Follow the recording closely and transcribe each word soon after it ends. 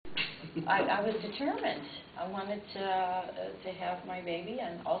I was determined. I wanted to have my baby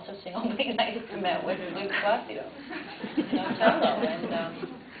and also sing all the nights we met with Luke Spazio, cello. And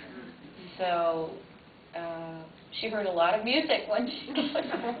so she heard a lot of music when she was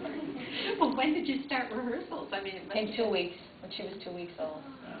born. Well, when did you start rehearsals? I mean, in 2 weeks, when she was 2 weeks old.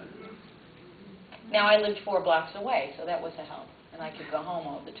 Now, I lived 4 blocks away, so that was a help, and I could go home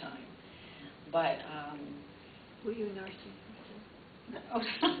all the time. But were you nursing? Oh,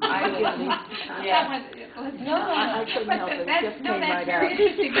 I was, yeah. No, I couldn't help it. It just came right out. That's very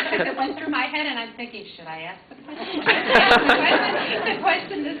interesting because it went through my head, and I'm thinking, should I ask the question? The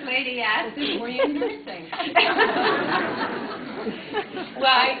question this lady asked is, were you nursing? Well,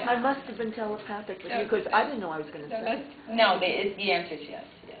 I must have been telepathic with you because I didn't know I was going to say. No, the answer is yes,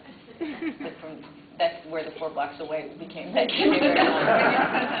 yes. But that's where the 4 blocks away became that very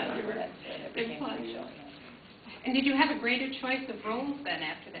long. It became a show. And did you have a greater choice of roles then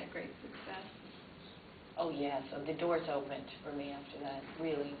after that great success? Oh, yes. So the doors opened for me after that,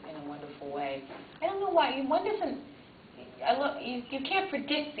 really, in a wonderful way. I don't know why. One doesn't... You can't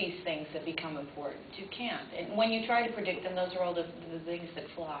predict these things that become important. You can't. And when you try to predict them, those are all the things that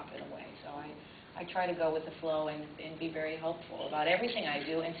flop in a way. So I try to go with the flow and be very hopeful about everything I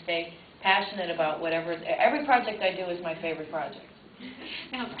do and stay passionate about whatever... Every project I do is my favorite project.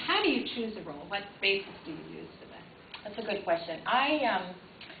 Now, how do you choose a role? What basis do you use for that? That's a good question. I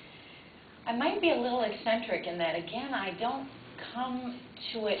might be a little eccentric in that, again, I don't come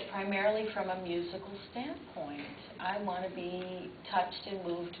to it primarily from a musical standpoint. I want to be touched and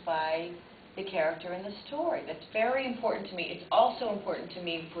moved by the character in the story. That's very important to me. It's also important to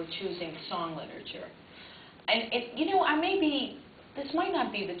me for choosing song literature. And, this might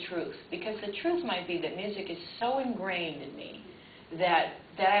not be the truth, because the truth might be that music is so ingrained in me that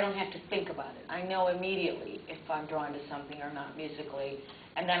I don't have to think about it. I know immediately if I'm drawn to something or not musically,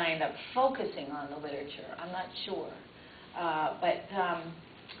 and then I end up focusing on the literature. I'm not sure.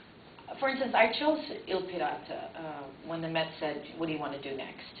 For instance, I chose Il Pirata when the Met said, what do you want to do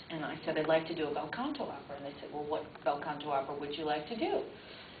next? And I said, I'd like to do a bel canto opera. And they said, well, what bel canto opera would you like to do?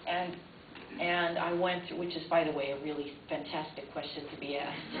 And I went through, which is, by the way, a really fantastic question to be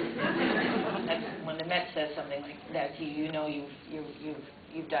asked. That's when the Met says something like that to you, you know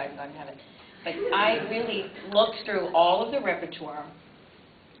you've died and gone to heaven. But I really looked through all of the repertoire,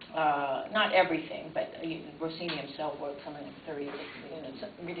 not everything, but Rossini himself wrote something like 30, some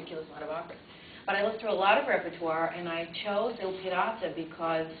ridiculous amount of operas. But I looked through a lot of repertoire, and I chose Il Pirata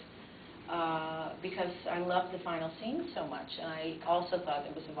because I loved the final scene so much, and I also thought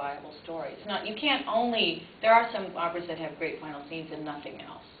it was a viable story. It's not, you can't only, there are some operas that have great final scenes and nothing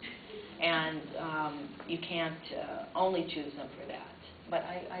else, and you can't only choose them for that. But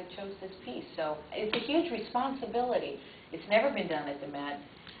I chose this piece, so it's a huge responsibility. It's never been done at the Met.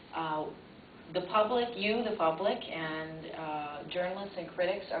 The public, the public, and journalists and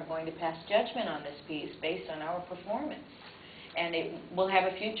critics are going to pass judgment on this piece based on our performance. And it will have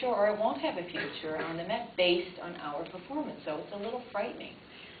a future or it won't have a future on the Met based on our performance. So it's a little frightening.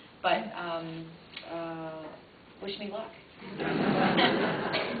 But wish me luck.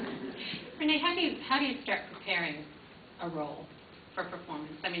 Renee, how do you start preparing a role for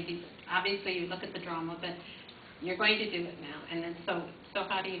performance? I mean, obviously you look at the drama, but you're going to do it now. And then so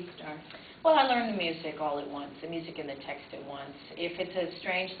how do you start? Well, I learn the music all at once, the music and the text at once. If it's a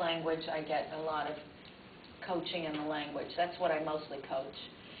strange language, I get a lot of coaching in the language. That's what I mostly coach.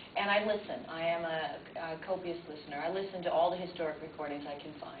 And I listen. I am a copious listener. I listen to all the historic recordings I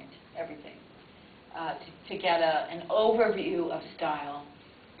can find, everything, to get an overview of style,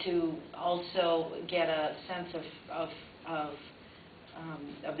 to also get a sense of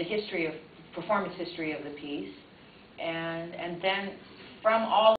the history of performance history of the piece, and then from all